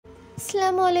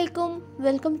Assalamu alaikum.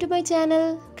 Welcome to my channel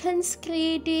Khans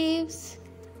Creatives.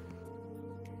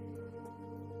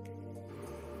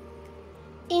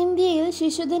 ഇന്ത്യയിൽ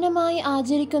ശിശുദിനമായി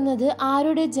ആചരിക്കുന്നത്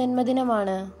ആരുടെ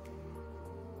ജന്മദിനമാണ്?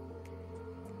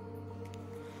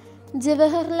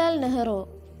 ജവഹർലാൽ നെഹ്റു.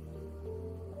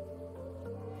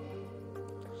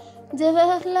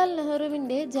 ജവഹർലാൽ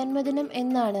നെഹ്റുവിന്റെ ജന്മദിനം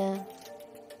എന്നാണ്?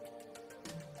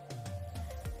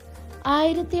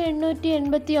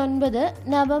 1889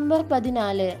 നവംബർ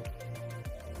 14.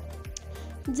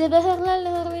 ജവഹർലാൽ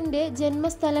നെഹ്റുവിന്റെ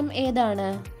ജന്മസ്ഥലം ഏതാണ്?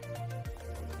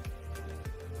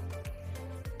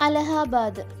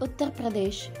 അലഹാബാദ്,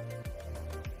 ഉത്തർപ്രദേശ്.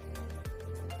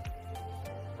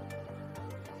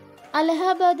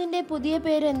 അലഹാബാദിന്റെ പുതിയ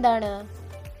പേര് എന്താണ്?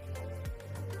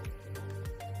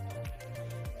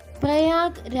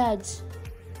 പ്രയാഗ് രാജ്.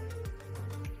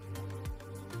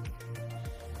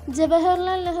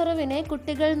 ജവഹർലാൽ നെഹ്റുവിന്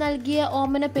കുട്ടികൾ നൽകിയ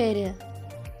ഓമന പേര്?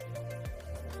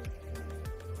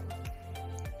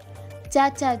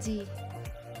 ചാച്ചാജി.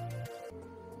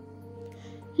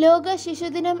 ലോക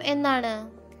ശിശുദിനം എന്നാണ്?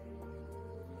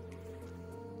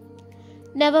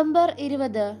 നവംബർ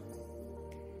 20.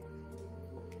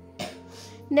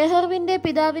 നെഹ്റുവിന്റെ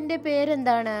പിതാവിന്റെ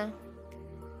പേരെന്താണ്?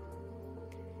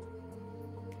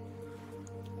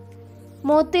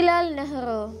 മോത്തിലാൽ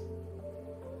നെഹ്റു.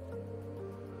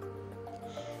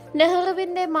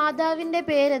 നെഹ്റുവിന്റെ മാതാവിന്റെ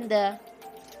പേരെന്ത്?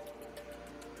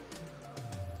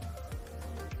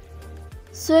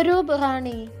 സ്വരൂപ്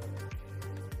റാണി.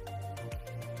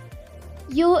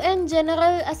 UN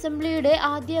ജനറൽ അസംബ്ലിയുടെ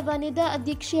ആദ്യ വനിതാ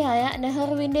അധ്യക്ഷയായ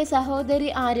നെഹ്റുവിന്റെ സഹോദരി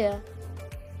ആര്?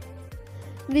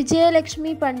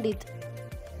 വിജയലക്ഷ്മി പണ്ഡിറ്റ്.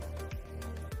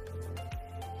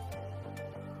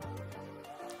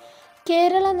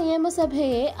 കേരള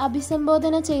നിയമസഭയെ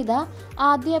അഭിസംബോധന ചെയ്ത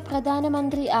ആദ്യ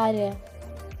പ്രധാനമന്ത്രി ആര്?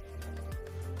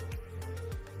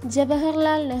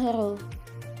 ജവഹർലാൽ നെഹ്റു.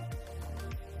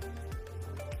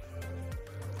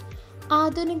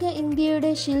 ആധുനിക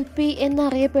ഇന്ത്യയുടെ ശില്പി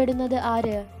എന്നറിയപ്പെടുന്നത്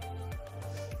ആര്?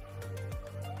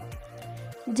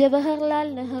 ജവഹർലാൽ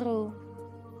നെഹ്റു.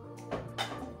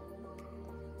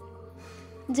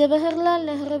 ജവഹർലാൽ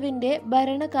നെഹ്റുവിന്റെ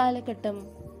ഭരണകാലഘട്ടം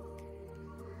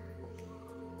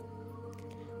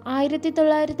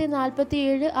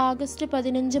 1947 ആഗസ്റ്റ്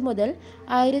 15 മുതൽ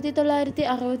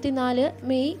 1964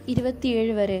 മെയ്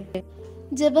 27 വരെ.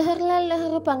 ജവഹർലാൽ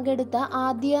നെഹ്റു പങ്കെടുത്ത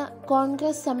ആദ്യ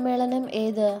കോൺഗ്രസ് സമ്മേളനം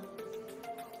ഏത്?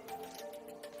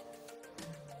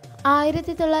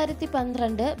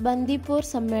 1912 ബന്ദിപ്പൂർ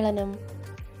സമ്മേളനം.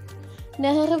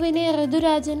 നെഹ്റുവിനെ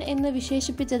ഋതുരാജൻ എന്ന്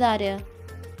വിശേഷിപ്പിച്ചത് ആര്?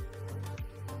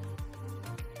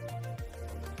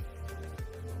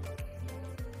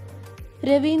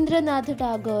 രവീന്ദ്രനാഥ്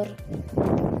ടാഗോർ.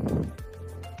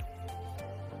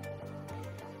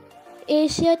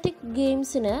 ഏഷ്യാറ്റിക്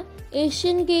ഗെയിംസിന്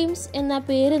ഏഷ്യൻ ഗെയിംസ് എന്ന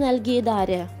പേര് നൽകിയത്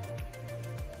ആര്?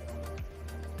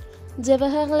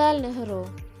 ജവഹർലാൽ നെഹ്റു.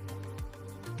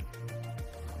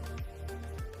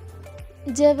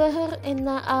 ജവഹർ എന്ന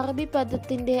അറബി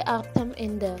പദത്തിന്റെ അർത്ഥം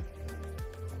എന്ത്?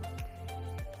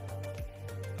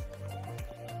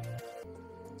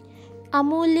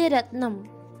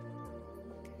 അമൂല്യരത്നം.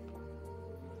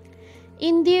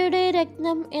 ഇന്ത്യയുടെ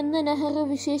രത്നം എന്ന് നെഹ്റു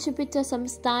വിശേഷിപ്പിച്ച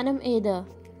സംസ്ഥാനം ഏത്?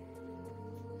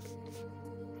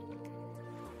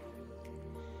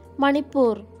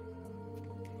 മണിപ്പൂർ.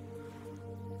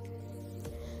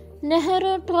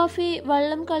 നെഹ്റു ട്രോഫി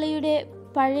വള്ളം കളിയുടെ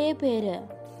പഴയ പേര്?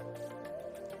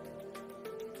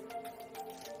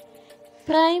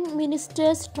 Prime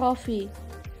ministers trophy.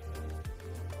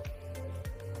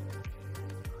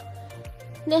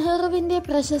 നെഹ്റുവിന്റെ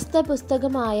പ്രശസ്ത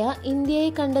പുസ്തകമായ ഇന്ത്യയെ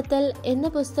കണ്ടെത്തൽ എന്ന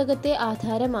പുസ്തകത്തെ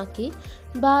ആധാരമാക്കി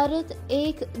ഭാരത്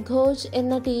ഏക് ഘോഷ്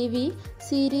എന്ന TV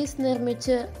സീരീസ്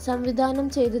നിർമ്മിച്ച് സംവിധാനം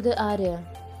ചെയ്തത് ആര്?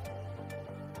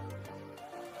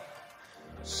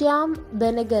 ശ്യാം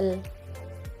ബെനഗൽ.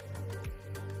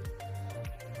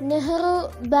 നെഹ്റു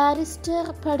ബാരിസ്റ്റർ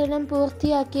പഠനം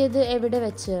പൂർത്തിയാക്കിയത് എവിടെ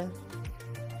വെച്ച്?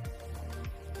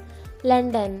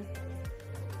 ലണ്ടൻ.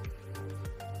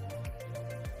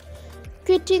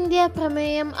 ക്വിറ്റ് ഇന്ത്യ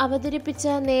പ്രമേയം അവതരിപ്പിച്ച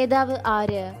നേതാവ്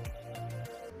ആര്?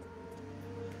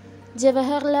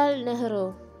 ജവഹർലാൽ നെഹ്റു.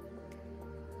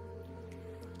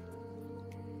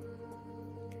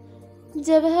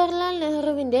 ജവഹർലാൽ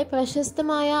നെഹ്റുവിന്റെ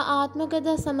പ്രശസ്തമായ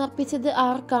ആത്മകഥ സമർപ്പിച്ചത്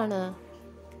ആർക്കാണ്?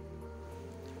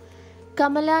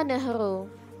 കമല നെഹ്റു.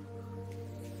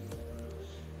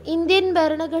 ഇന്ത്യൻ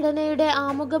ഭരണഘടനയുടെ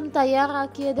ആമുഖം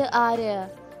തയ്യാറാക്കിയത് ആര്?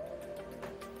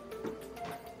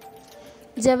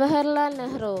 ജവഹർലാൽ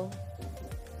നെഹ്റു.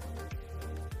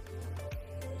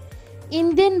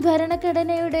 ഇന്ത്യൻ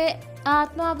ഭരണഘടനയുടെ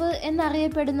ആത്മാവ്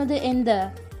എന്നറിയപ്പെടുന്നത് എന്ത്?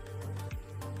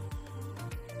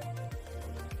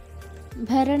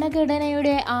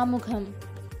 ഭരണഘടനയുടെ ആമുഖം.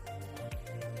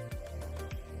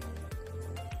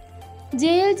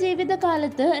 ജയിൽ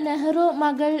ജീവിതകാലത്ത് നെഹ്റു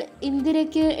മകൾ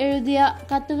ഇന്ദിരയ്ക്ക് എഴുതിയ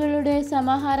കത്തുകളുടെ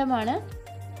സമാഹാരമാണ്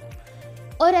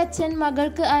ഒരച്ഛൻ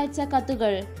മകൾക്ക് അയച്ച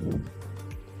കത്തുകൾ.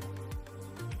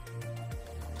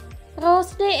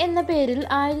 റോസ് ഡേ എന്ന പേരിൽ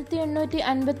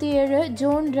 1857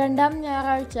 ജൂൺ 2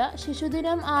 ഞായറാഴ്ച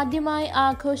ശിശുദിനം ആദ്യമായി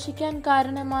ആഘോഷിക്കാൻ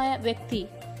കാരണമായ വ്യക്തി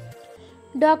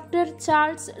ഡോക്ടർ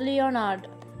ചാൾസ് ലിയോണാർഡ്.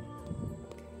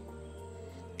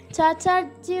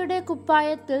 ചാച്ചാജിയുടെ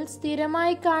കുപ്പായത്തിൽ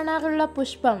സ്ഥിരമായി കാണാറുള്ള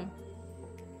പുഷ്പം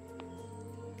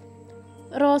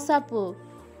റോസാപ്പൂ.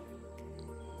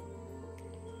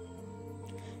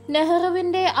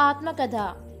 നെഹ്റുവിന്റെ ആത്മകഥ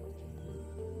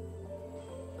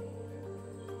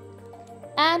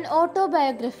ആൻ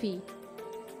ഓട്ടോബയോഗ്രഫി.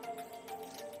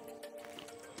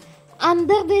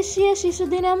 അന്തർദേശീയ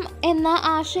ശിശുദിനം എന്ന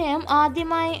ആശയം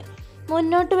ആദ്യമായി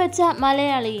മുന്നോട്ട് വെച്ച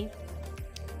മലയാളി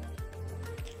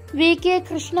VK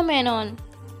കൃഷ്ണമേനോൻ.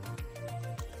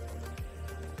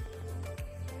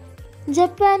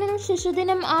 ജപ്പാനിൽ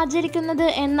ശിശുദിനം ആചരിക്കുന്നത്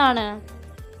എന്നാണ്?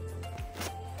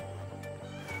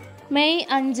 മെയ്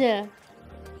 5.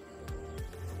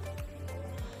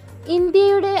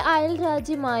 ഇന്ത്യയുടെ അയൽ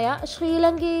രാജ്യമായ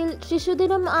ശ്രീലങ്കയിൽ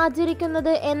ശിശുദിനം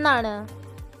ആചരിക്കുന്നത് എന്നാണ്?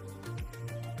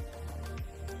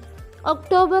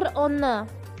 ഒക്ടോബർ 1.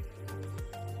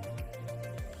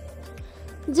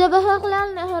 ജവഹർലാൽ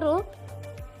നെഹ്റു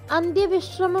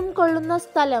അന്ത്യവിശ്രമം കൊള്ളുന്ന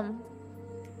സ്ഥലം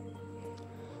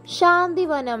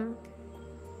Shanthivanam.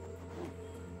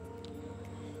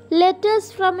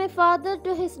 Letters from A father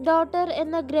to his daughter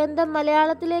എന്ന ഗ്രന്ഥം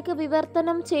മലയാളത്തിലേക്ക്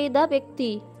വിവർത്തനം ചെയ്ത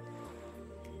വ്യക്തി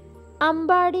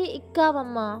അമ്പാടി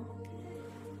ഇക്കാവമ്മ.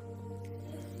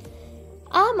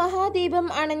 ആ മഹാദീപം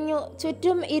അണഞ്ഞു,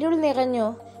 ചുറ്റും ഇരുൾ നിറഞ്ഞു.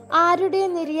 ആരുടെ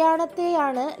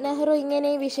നിര്യാണത്തെയാണ് നെഹ്റു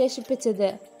ഇങ്ങനെ വിശേഷിപ്പിച്ചത്?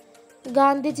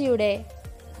 ഗാന്ധിജിയുടെ.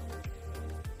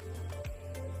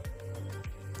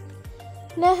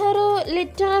 നെഹ്റു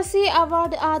ലിറ്ററസി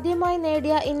അവാർഡ് ആദ്യമായി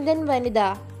നേടിയ ഇന്ത്യൻ വനിത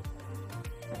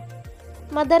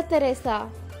മദർ തെരേസ.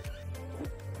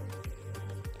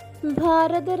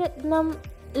 ഭാരതരത്നം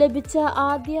ലഭിച്ച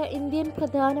ആദ്യ ഇന്ത്യൻ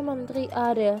പ്രധാനമന്ത്രി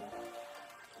ആര്?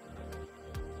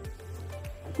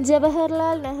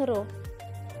 ജവഹർലാൽ നെഹ്റു.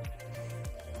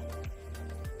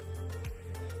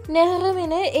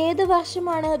 നെഹ്റുവിന് ഏത്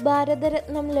വർഷമാണ്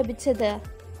ഭാരതരത്നം ലഭിച്ചത്?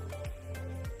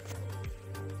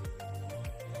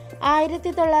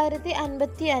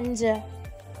 1955.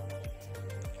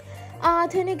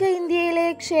 ആധുനിക ഇന്ത്യയിലെ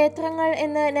ക്ഷേത്രങ്ങൾ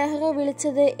എന്ന് നെഹ്റു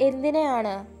വിളിച്ചത്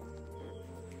എന്തിനെയാണ്?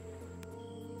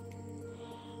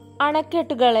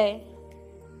 അണക്കെട്ടുകളെ.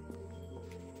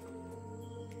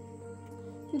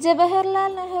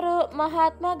 ജവഹർലാൽ നെഹ്റു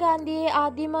മഹാത്മാഗാന്ധിയെ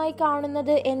ആദ്യമായി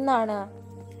കാണുന്നത് എന്നാണ്?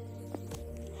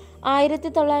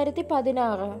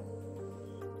 1916.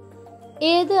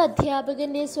 ഏത്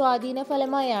അധ്യാപകന്റെ സ്വാധീന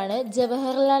ഫലമായാണ്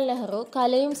ജവഹർലാൽ നെഹ്റു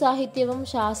കലയും സാഹിത്യവും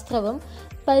ശാസ്ത്രവും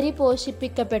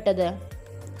പരിപോഷിപ്പിക്കപ്പെട്ടത്?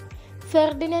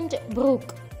 Ferdinand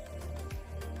brook.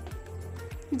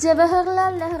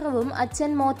 ജവഹർലാൽ നെഹ്റുവും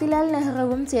അച്ഛൻ മോത്തിലാൽ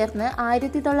നെഹ്റുവും ചേർന്ന്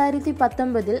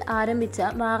 1919 ആരംഭിച്ച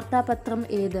വാർത്താപത്രം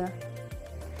ഏത്?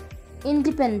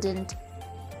 ഇൻഡിപെൻഡന്റ്.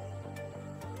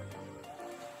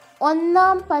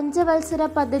 ഒന്നാം പഞ്ചവത്സര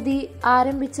പദ്ധതി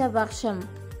ആരംഭിച്ച വർഷം?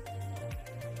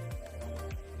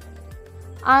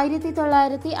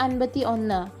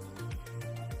 1951.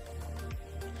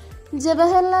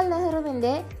 ജവഹർലാൽ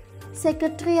നെഹ്റുവിന്റെ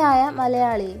സെക്രട്ടറിയായ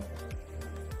മലയാളി?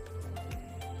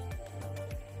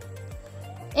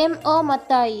 MO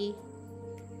മത്തായി.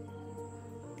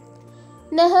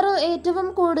 നെഹ്റു ഏറ്റവും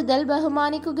കൂടുതൽ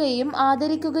ബഹുമാനിക്കുകയും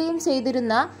ആദരിക്കുകയും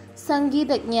ചെയ്തിരുന്ന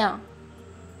സംഗീതജ്ഞ?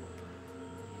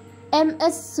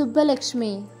 MS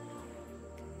സുബ്ബലക്ഷ്മി.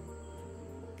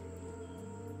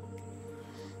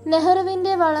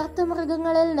 നെഹ്റുവിന്റെ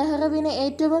വളർത്തുമൃഗങ്ങളിൽ നെഹ്റുവിന്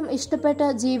ഏറ്റവും ഇഷ്ടപ്പെട്ട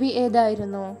ജീവി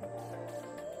ഏതായിരുന്നു?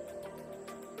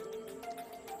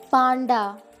 പാണ്ട.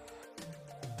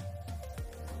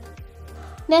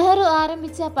 നെഹ്റു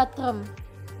ആരംഭിച്ച പത്രം?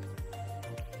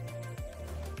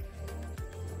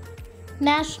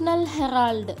 National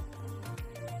Herald.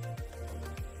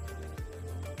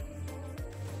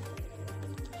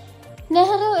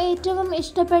 നെഹ്റു ഏറ്റവും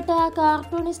ഇഷ്ടപ്പെട്ട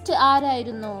കാർട്ടൂണിസ്റ്റ്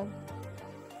ആരായിരുന്നു?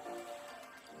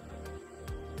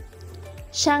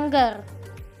 ശങ്കർ.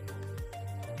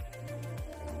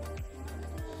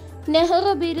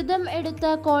 നെഹ്റു ബിരുദം എടുത്ത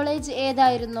കോളേജ്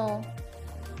ഏതായിരുന്നു?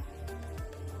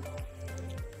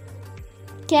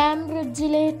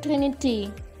 കാംബ്രിഡ്ജിലെ ട്രിനിറ്റി.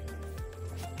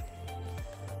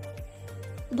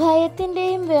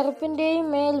 ഭയത്തിന്റെയും വെറുപ്പിന്റെയും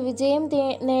മേൽ വിജയം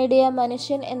നേടിയ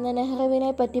മനുഷ്യൻ എന്ന്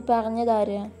നെഹ്റുവിനെ പറ്റി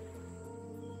പറഞ്ഞതാര്?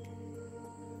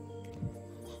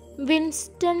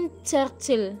 Winston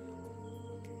Churchill.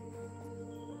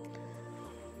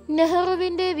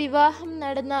 നെഹ്റുവിന്റെ വിവാഹം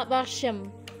നടന്ന വർഷം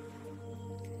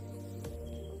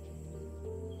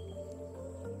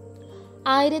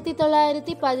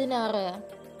 1916.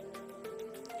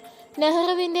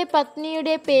 നെഹ്റുവിന്റെ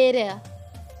പത്നിയുടെ പേര്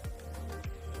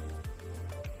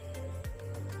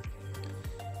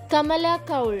കമല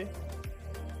കൗൾ.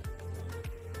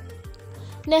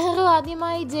 നെഹ്റു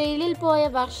ആദ്യമായി ജയിലിൽ പോയ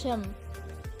വർഷം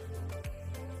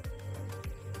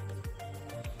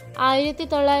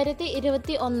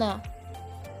 1921.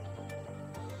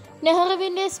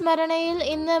 നെഹ്റുവിന്റെ സ്മരണയിൽ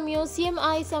ഇന്ന് മ്യൂസിയം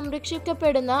ആയി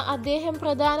സംരക്ഷിക്കപ്പെടുന്ന അദ്ദേഹം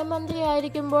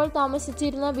പ്രധാനമന്ത്രിയായിരിക്കുമ്പോൾ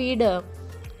താമസിച്ചിരുന്ന വീട്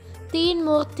തീൻ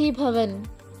മൂർത്തി ഭവൻ.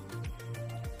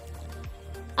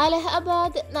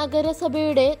 അലഹബാദ്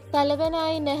നഗരസഭയുടെ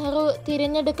തലവനായി നെഹ്റു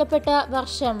തിരഞ്ഞെടുക്കപ്പെട്ട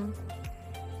വർഷം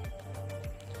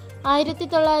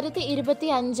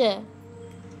 1925.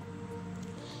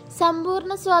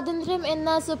 സമ്പൂർണ്ണ സ്വാതന്ത്ര്യം എന്ന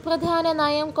സുപ്രധാന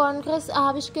നയം കോൺഗ്രസ്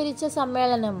ആവിഷ്കരിച്ച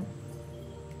സമ്മേളനം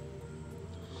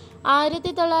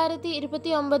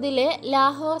 1929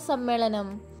 ലാഹോർ സമ്മേളനം.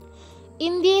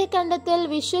 ഇന്ത്യയെ കണ്ടെത്തൽ,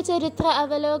 വിശ്വചരിത്ര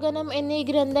അവലോകനം എന്നീ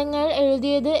ഗ്രന്ഥങ്ങൾ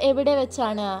എഴുതിയത് എവിടെ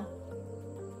വെച്ചാണ്?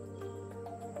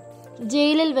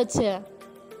 ജയിലിൽ വെച്ച്.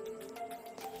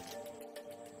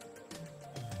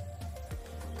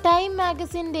 ടൈം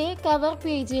മാഗസിന്റെ കവർ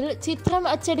പേജിൽ ചിത്രം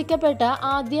അച്ചടിക്കപ്പെട്ട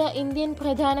ആദ്യ ഇന്ത്യൻ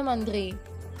പ്രധാനമന്ത്രി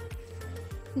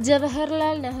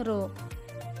ജവഹർലാൽ നെഹ്റു.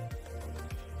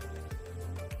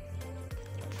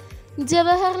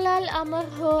 ജവഹർലാൽ അമർ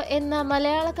ഹോ എന്ന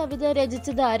മലയാള കവിത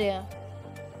രചിച്ചതാര്?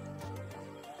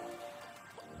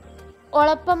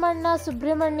 ഒളപ്പമണ്ണ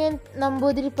സുബ്രഹ്മണ്യൻ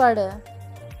നമ്പൂതിരിപ്പാട്.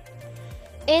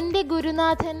 എന്റെ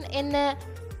ഗുരുനാഥൻ എന്ന്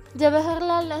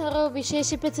ജവഹർലാൽ നെഹ്റു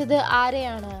വിശേഷിപ്പിച്ചത്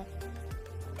ആരെയാണ്?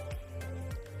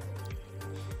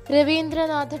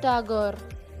 രവീന്ദ്രനാഥ ടാഗോർ.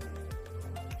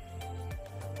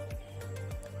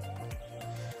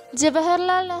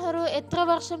 ജവഹർലാൽ നെഹ്റു എത്ര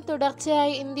വർഷം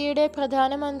തുടർച്ചയായി ഇന്ത്യയുടെ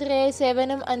പ്രധാനമന്ത്രിയായി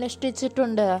സേവനം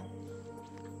അനുഷ്ഠിച്ചിട്ടുണ്ട്?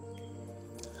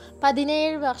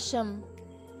 17 വർഷം.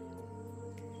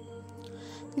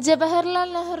 ജവഹർലാൽ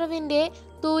നെഹ്റുവിന്റെ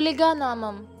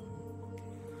തൂലികാനാമം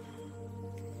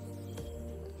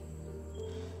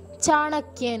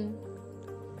ചാണക്യൻ.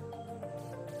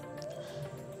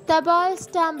 തപാൽ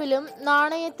സ്റ്റാമ്പിലും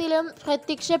നാണയത്തിലും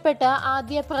പ്രത്യക്ഷപ്പെട്ട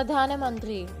ആദ്യ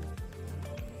പ്രധാനമന്ത്രി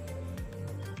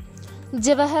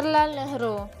ജവഹർലാൽ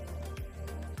നെഹ്റു.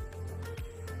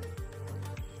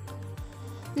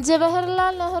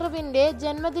 ജവഹർലാൽ നെഹ്റുവിന്റെ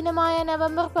ജന്മദിനമായ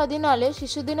നവംബർ 14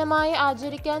 ശിശുദിനമായി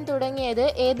ആചരിക്കാൻ തുടങ്ങിയത്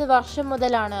ഏത് വർഷം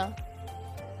മുതലാണ്?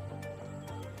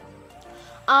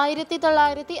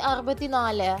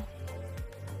 1964.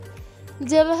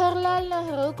 ജവഹർലാൽ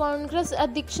നെഹ്റു കോൺഗ്രസ്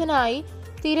അധ്യക്ഷനായി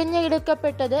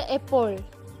തിരഞ്ഞെടുക്കപ്പെട്ടത് എപ്പോൾ?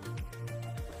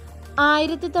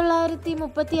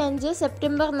 1935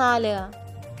 സെപ്റ്റംബർ 4.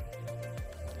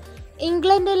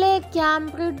 ഇംഗ്ലണ്ടിലെ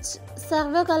കാംബ്രിഡ്ജ്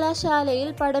സർവകലാശാലയിൽ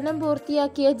പഠനം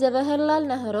പൂർത്തിയാക്കിയ ജവഹർലാൽ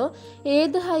നെഹ്റു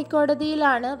ഏത്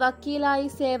ഹൈക്കോടതിയിലാണ് വക്കീലായി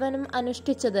സേവനം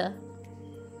അനുഷ്ഠിച്ചത്?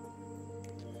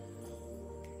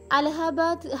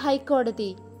 അലഹബാദ്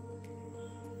ഹൈക്കോടതി.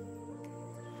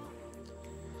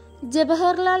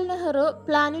 ജവഹർലാൽ നെഹ്റു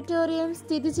പ്ലാനറ്റോറിയം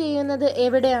സ്ഥിതി ചെയ്യുന്നത്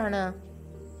എവിടെയാണ്?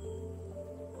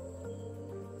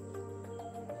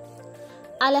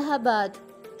 അലഹബാദ്.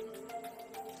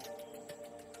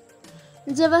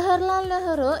 ജവഹർലാൽ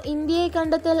നെഹ്റു ഇന്ത്യയെ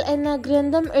കണ്ടെത്തൽ എന്ന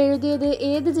ഗ്രന്ഥം എഴുതിയത്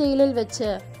ഏത് ജയിലിൽ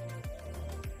വെച്ച്?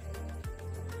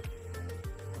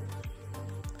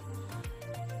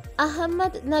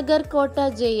 അഹമ്മദ് നഗർ കോട്ട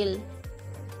ജയിൽ.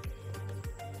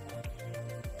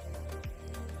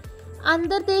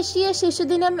 അന്തർദേശീയ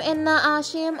ശിശുദിനം എന്ന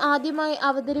ആശയം ആദ്യമായി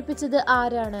അവതരിപ്പിച്ചത്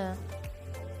ആരാണ്?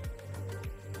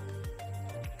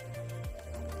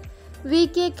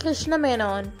 VK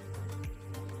കൃഷ്ണമേനോൻ.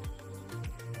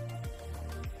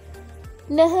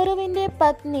 നെഹ്റുവിന്റെ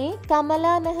പത്നി കമല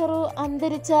നെഹ്റു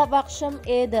അന്തരിച്ച വർഷം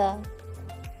ഏത്?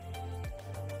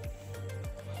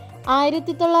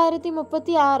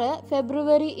 1936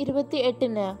 ഫെബ്രുവരി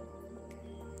 28.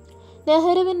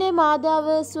 നെഹ്റുവിന്റെ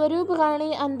മാതാവ് സ്വരൂപ് റാണി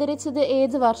അന്തരിച്ചത്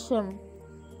ഏത് വർഷം?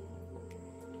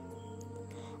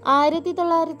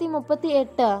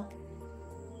 1938.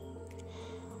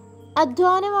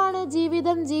 അധ്വാനമാണ്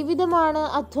ജീവിതം, ജീവിതമാണ്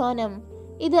അധ്വാനം.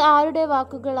 ഇത് ആരുടെ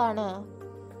വാക്കുകളാണ്?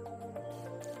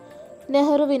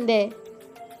 നെഹ്റുവിന്റെ.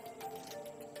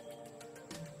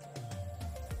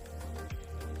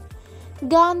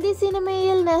 ഗാന്ധി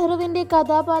സിനിമയിൽ നെഹ്റുവിന്റെ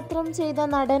കഥാപാത്രം ചെയ്ത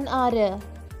നടൻ ആര്?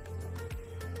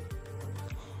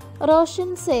 റോഷൻ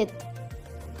സേത്ത്.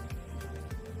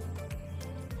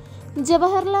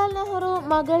 ജവഹർലാൽ നെഹ്റു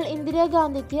മകൾ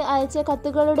ഇന്ദിരാഗാന്ധിക്ക് അയച്ച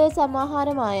കത്തുകളുടെ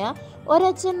സമാഹാരമായ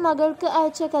ഒരച്ഛൻ മകൾക്ക്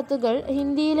അയച്ച കത്തുകൾ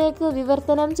ഹിന്ദിയിലേക്ക്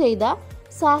വിവർത്തനം ചെയ്ത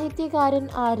സാഹിത്യകാരൻ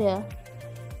ആര്?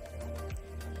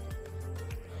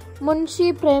 മുൻഷി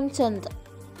പ്രേംചന്ദ്.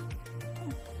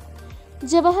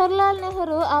 ജവഹർലാൽ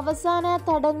നെഹ്റു അവസാന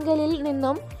തടങ്കലിൽ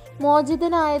നിന്നും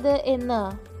മോചിതനായത് എന്ന്?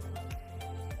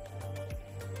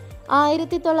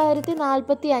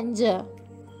 1945.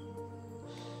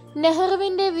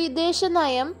 നെഹ്റുവിന്റെ വിദേശ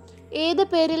നയം ഏത്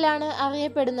പേരിലാണ്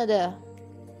അറിയപ്പെടുന്നത്?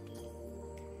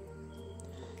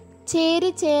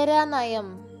 ചേരിചേരാ നയം.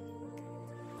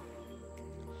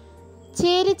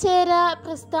 ചേരിചേരാ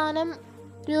പ്രസ്ഥാനം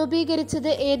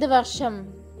രൂപീകരിച്ചത് ഏത് വർഷം?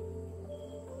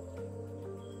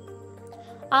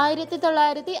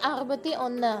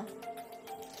 1961.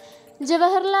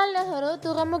 ജവഹർലാൽ നെഹ്റു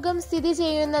തുറമുഖം സ്ഥിതി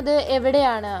ചെയ്യുന്നത്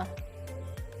എവിടെയാണ്?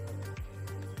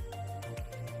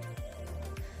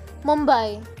 മുംബൈ.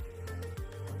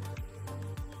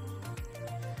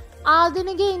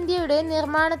 ആധുനിക ഇന്ത്യയുടെ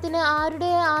നിർമ്മാണത്തിന്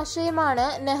ആരുടെ ആശയമാണ്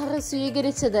നെഹ്റു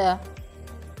സ്വീകരിച്ചത്?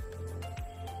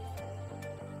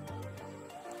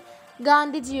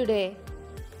 ഗാന്ധിജിയുടെ.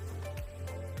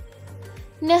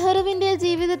 നെഹ്റുവിന്റെ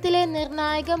ജീവിതത്തിലെ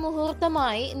നിർണായക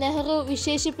മുഹൂർത്തമായി നെഹ്റു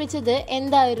വിശേഷിപ്പിച്ചത്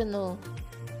എന്തായിരുന്നു?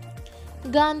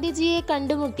 ഗാന്ധിജിയെ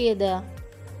കണ്ടുമുട്ടിയത്.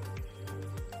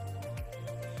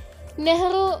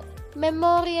 Nehru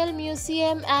memorial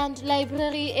museum and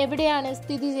library എവിടെയാണ്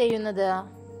സ്ഥിതി ചെയ്യുന്നത്?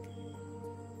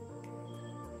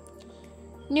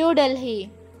 ന്യൂഡൽഹി.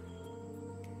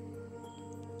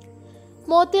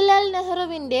 മോത്തിലാൽ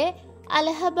നെഹ്റുവിന്റെ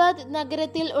അലഹബാദ്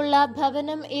നഗരത്തിൽ ഉള്ള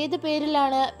ഭവനം ഏത്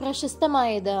പേരിലാണ്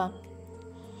പ്രശസ്തമായത്?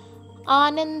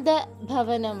 ആനന്ദ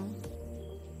ഭവനം.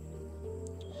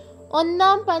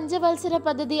 ഒന്നാം പഞ്ചവത്സര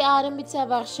പദ്ധതി ആരംഭിച്ച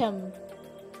വർഷം?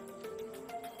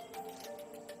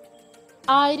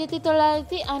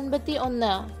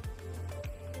 1951.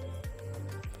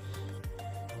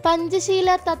 പഞ്ചശീല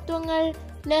തത്വങ്ങൾ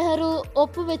നെഹ്റു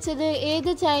ഒപ്പുവെച്ചത്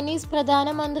ഏത് ചൈനീസ്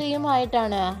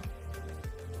പ്രധാനമന്ത്രിയുമായിട്ടാണ്?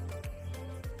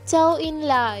 ചൗ ഇൻ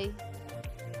ലായ്.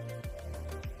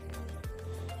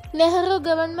 നെഹ്റു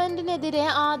ഗവൺമെന്റിനെതിരെ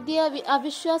ആദ്യ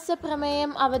അവിശ്വാസ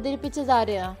പ്രമേയം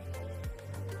അവതരിപ്പിച്ചതാര്?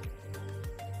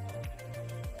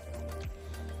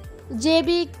 JB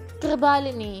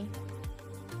കൃപാലിനി.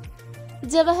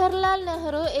 ജവഹർലാൽ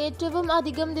നെഹ്റു ഏറ്റവും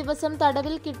അധികം ദിവസം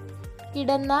തടവിൽ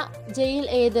കിടന്ന ജയിൽ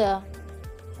ഏത്?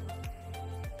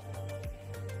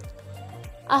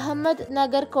 അഹമ്മദ്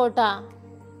നഗർ കോട്ട.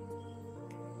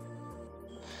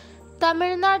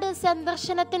 തമിഴ്നാട്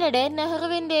സന്ദർശനത്തിനിടെ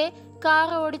നെഹ്റുവിന്റെ കാർ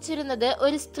ഓടിച്ചിരുന്നത്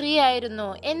ഒരു സ്ത്രീയായിരുന്നു.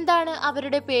 എന്താണ്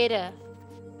അവരുടെ പേര്?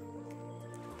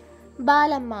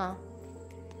 ബാലമ്മ.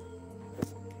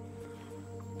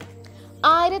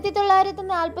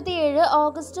 1947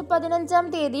 ഓഗസ്റ്റ്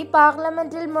 15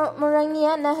 പാർലമെന്റിൽ മുഴങ്ങിയ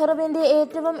നെഹ്റുവിന്റെ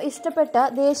ഏറ്റവും ഇഷ്ടപ്പെട്ട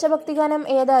ദേശഭക്തിഗാനം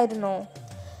ഏതായിരുന്നു?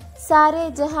 സാരേ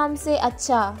ജഹാൻ സേ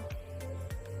അച്ഛാ.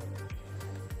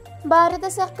 ഭാരത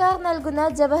സർക്കാർ നൽകുന്ന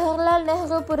ജവഹർലാൽ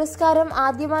നെഹ്റു പുരസ്കാരം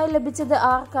ആദ്യമായി ലഭിച്ചത്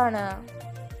ആർക്കാണ്?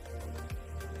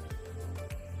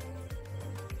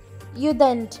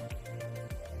 യുദന്റ്.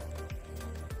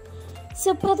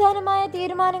 സുപ്രധാനമായ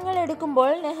തീരുമാനങ്ങൾ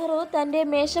എടുക്കുമ്പോൾ നെഹ്റു തന്റെ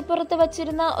മേശപ്പുറത്ത്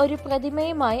വച്ചിരുന്ന ഒരു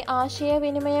പ്രതിമയുമായി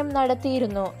ആശയവിനിമയം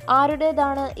നടത്തിയിരുന്നു.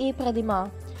 ആരുടേതാണ് ഈ പ്രതിമ?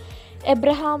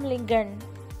 Abraham Lincoln.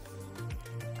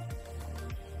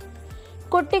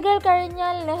 കുട്ടികൾ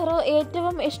കഴിഞ്ഞാൽ നെഹ്റു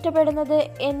ഏറ്റവും ഇഷ്ടപ്പെടുന്നത്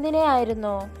എന്തിനെ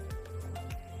ആയിരുന്നു?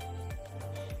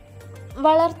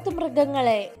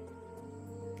 വളർത്തുമൃഗങ്ങളെ.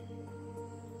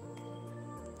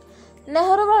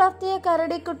 നെഹ്റു വളർത്തിയ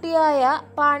കരടിക്കുട്ടിയായ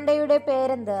പാണ്ഡയുടെ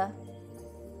പേരെന്ത്?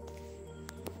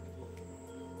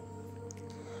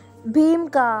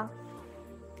 ഭീംക.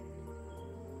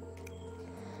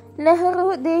 നെഹ്റു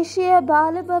ദേശീയ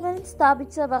ബാലഭവൻ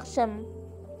സ്ഥാപിച്ച വർഷം?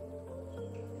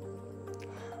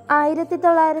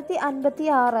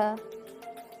 1956.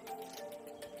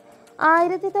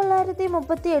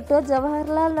 1938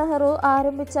 ജവഹർലാൽ നെഹ്റു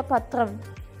ആരംഭിച്ച പത്രം?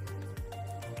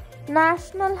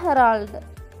 National Herald.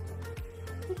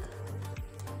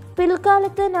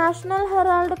 പിൽക്കാലത്ത് നാഷണൽ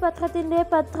ഹെറാൾഡ് പത്രത്തിന്റെ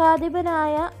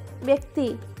പത്രാധിപനായ വ്യക്തി?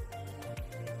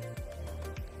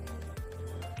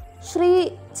 ശ്രീ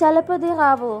ചലപതി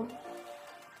റാവു.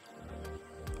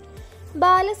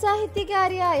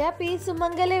 ബാലസാഹിത്യകാരിയായ പി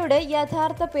സുമംഗലയുടെ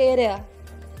യഥാർത്ഥ പേര്?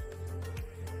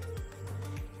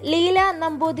 ലീല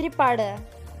നമ്പൂതിരിപ്പാട്.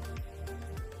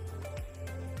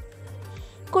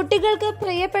 കുട്ടികൾക്ക്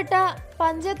പ്രിയപ്പെട്ട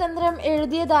പഞ്ചതന്ത്രം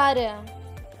എഴുതിയതാര്?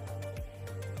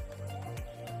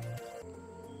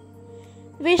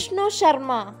 വിഷ്ണു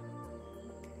ശർമ്മ.